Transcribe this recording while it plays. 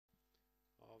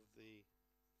the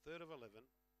third of 11.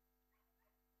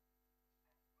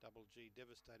 Double G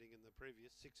devastating in the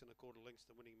previous, 6 1/4 lengths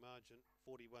the winning margin,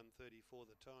 41.34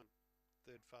 the time,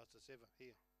 third fastest ever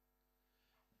here.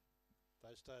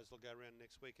 Those stars will go around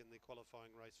next week in the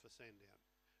qualifying race for Sandown.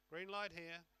 Green light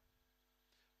here.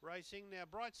 Racing now.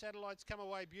 Bright Satellites come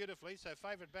away beautifully, so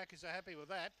favourite backers are happy with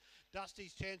that.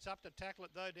 Dusty's Chance up to tackle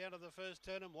it though down to the first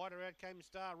turn, and wider out came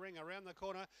Star Ring around the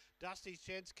corner. Dusty's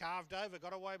Chance carved over,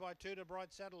 got away by 2 to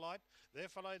Bright Satellite. They're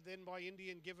followed then by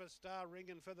Indian Giver, Star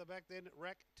Ring, and further back then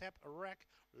Rack Tap Rack.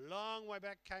 Long way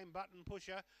back came Button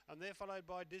Pusher, and they're followed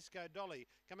by Disco Dolly.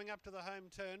 Coming up to the home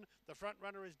turn, the front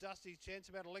runner is Dusty's Chance,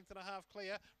 about a length and a half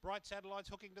clear. Bright Satellite's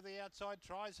hooking to the outside,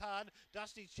 tries hard.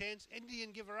 Dusty's Chance,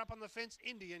 Indian Giver up on the fence.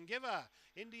 Indian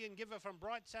Giver from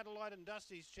Bright Satellite and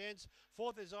Dusty's Chance.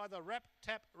 Fourth is either Rap,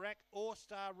 Tap, Rack or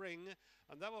Star Ring.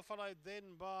 And they were followed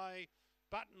then by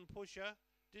Button Pusher,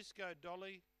 Disco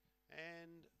Dolly,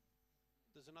 and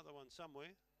there's another one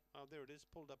somewhere. Oh, there it is,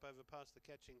 pulled up over past the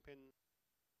catching pen.